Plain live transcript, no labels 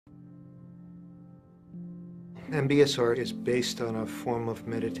MBSR is based on a form of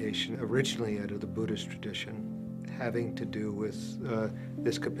meditation originally out of the Buddhist tradition, having to do with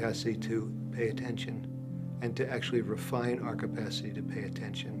this capacity to pay attention and to actually refine our capacity to pay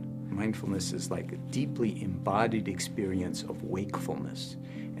attention. Mindfulness is like a deeply embodied experience of wakefulness,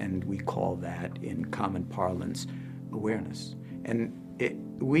 and we call that, in common parlance, awareness. And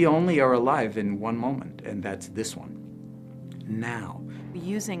we only are alive in one moment, and that's this one, now.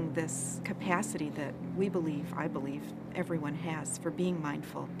 Using this capacity that I believe, everyone has for being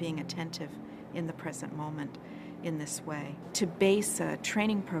mindful, being attentive in the present moment in this way. To base a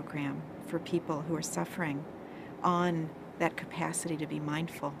training program for people who are suffering on that capacity to be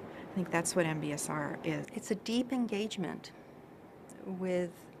mindful, I think that's what MBSR is. It's a deep engagement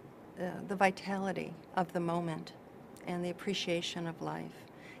with the vitality of the moment and the appreciation of life.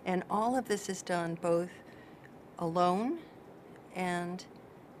 And all of this is done both alone and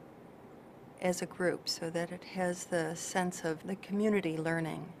as a group, so that it has the sense of the community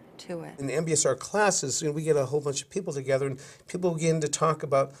learning to it. In the MBSR classes, we get a whole bunch of people together, and people begin to talk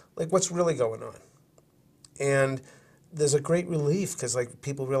about what's really going on. And there's a great relief because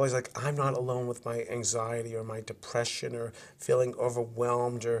people realize I'm not alone with my anxiety or my depression or feeling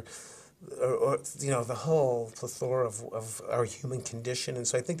overwhelmed or the whole plethora of our human condition. And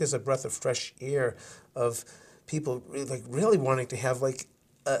so I think there's a breath of fresh air of people really wanting to have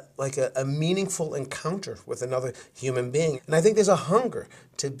a meaningful encounter with another human being. And I think there's a hunger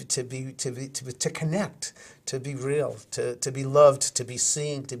to connect, to be real, to be loved, to be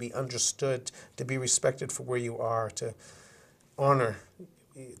seen, to be understood, to be respected for where you are, to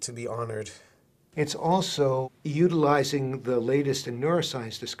be honored. It's also utilizing the latest in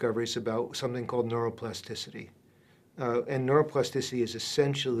neuroscience discoveries about something called neuroplasticity. And neuroplasticity is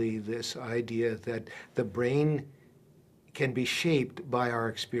essentially this idea that the brain can be shaped by our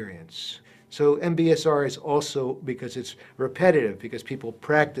experience. So MBSR is also, because it's repetitive, because people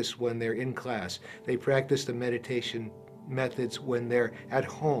practice when they're in class. They practice the meditation methods when they're at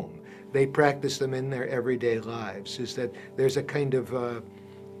home. They practice them in their everyday lives, is that there's a kind of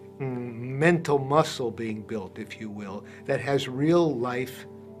mental muscle being built, if you will, that has real life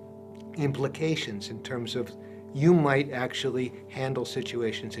implications in terms of you might actually handle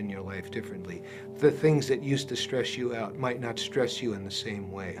situations in your life differently. The things that used to stress you out might not stress you in the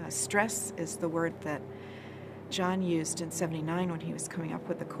same way. Stress is the word that John used in '79 when he was coming up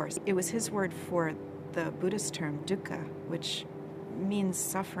with the course. It was his word for the Buddhist term dukkha, which means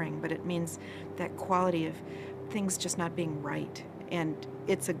suffering, but it means that quality of things just not being right. And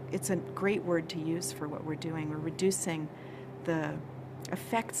it's a great word to use for what we're doing. We're reducing the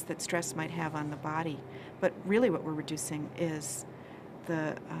effects that stress might have on the body. But really what we're reducing is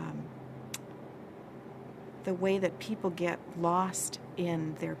the way that people get lost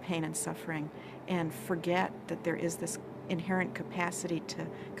in their pain and suffering and forget that there is this inherent capacity to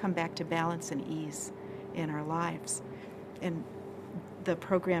come back to balance and ease in our lives. And the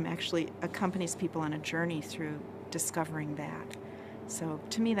program actually accompanies people on a journey through discovering that. So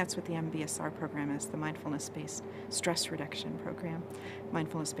to me, that's what the MBSR program is, the Mindfulness-Based Stress Reduction Program,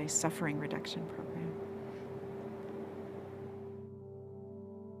 Mindfulness-Based Suffering Reduction Program.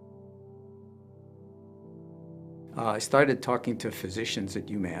 I started talking to physicians at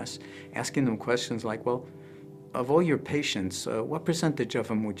UMass, asking them questions like, well, of all your patients, what percentage of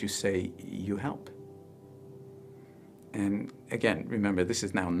them would you say you help? And again, remember, this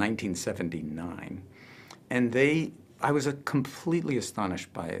is now 1979. And I was completely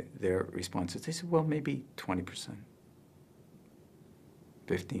astonished by their responses. They said, well, maybe 20%,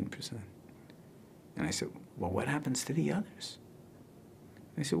 15%. And I said, well, what happens to the others?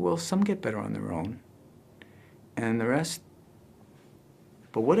 They said, well, some get better on their own, and the rest.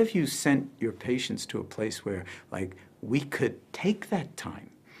 But what if you sent your patients to a place where, we could take that time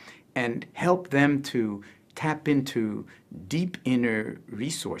and help them to tap into deep inner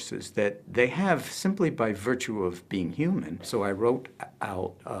resources that they have simply by virtue of being human. So I wrote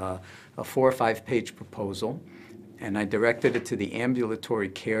out a 4 or 5 page proposal, and I directed it to the ambulatory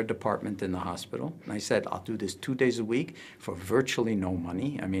care department in the hospital. And I said, I'll do this 2 days a week for virtually no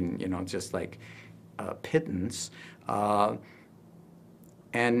money. I mean, just pittance.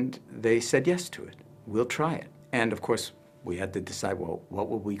 And they said yes to it. We'll try it. And of course, we had to decide, well, what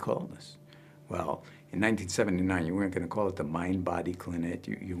would we call this? Well, in 1979, you weren't going to call it the Mind-Body Clinic.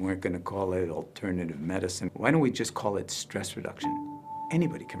 You weren't going to call it alternative medicine. Why don't we just call it stress reduction?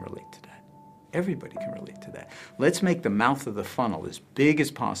 Anybody can relate to that. Everybody can relate to that. Let's make the mouth of the funnel as big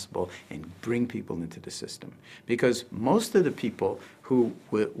as possible and bring people into the system. Because most of the people who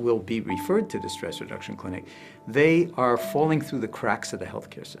will be referred to the stress reduction clinic, they are falling through the cracks of the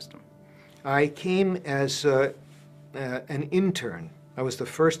healthcare system. I came as an intern. I was the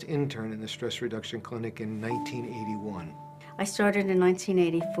first intern in the stress reduction clinic in 1981. I started in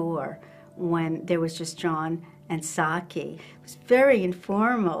 1984 when there was just John and Saki. It was very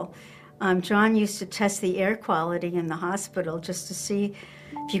informal. John used to test the air quality in the hospital just to see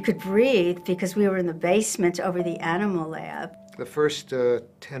if you could breathe, because we were in the basement over the animal lab. The first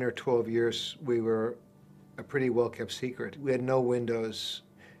 10 or 12 years, we were a pretty well-kept secret. We had no windows.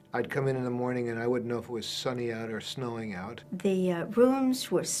 I'd come in the morning and I wouldn't know if it was sunny out or snowing out. The rooms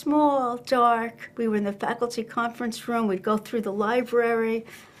were small, dark. We were in the faculty conference room. We'd go through the library.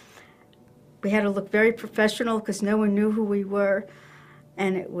 We had to look very professional because no one knew who we were,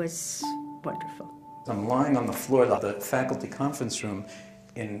 and it was wonderful. I'm lying on the floor of the faculty conference room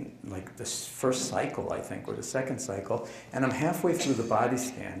in like the first cycle, I think, or the second cycle, and I'm halfway through the body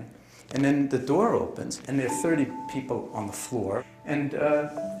scan, and then the door opens, and there are 30 people on the floor, and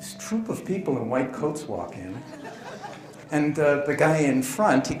this troop of people in white coats walk in, and the guy in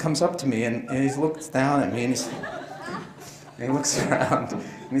front, he comes up to me, and he looks down at me, and he looks around,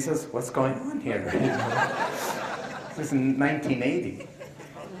 and he says, "What's going on here?" This is in 1980,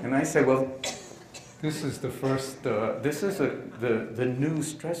 and I say, "Well, this is the first, this is the new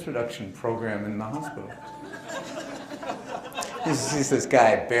stress reduction program in the hospital." He's this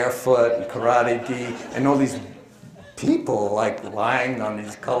guy barefoot and karate gi, and all these people like lying on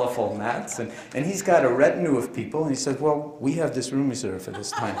these colorful mats, and he's got a retinue of people, and he says, "Well, we have this room reserved for this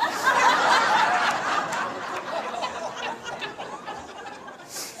time."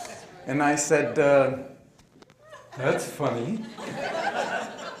 And I said, "That's funny."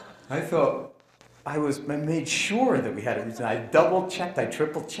 I thought, I made sure that we had it reserved. I double-checked, I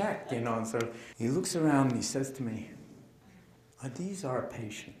triple-checked, you know, and so he looks around and he says to me, "Are these our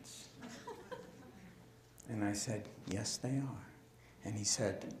patients?" And I said, "Yes, they are." And he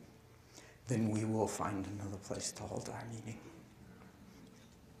said, "Then we will find another place to hold our meeting."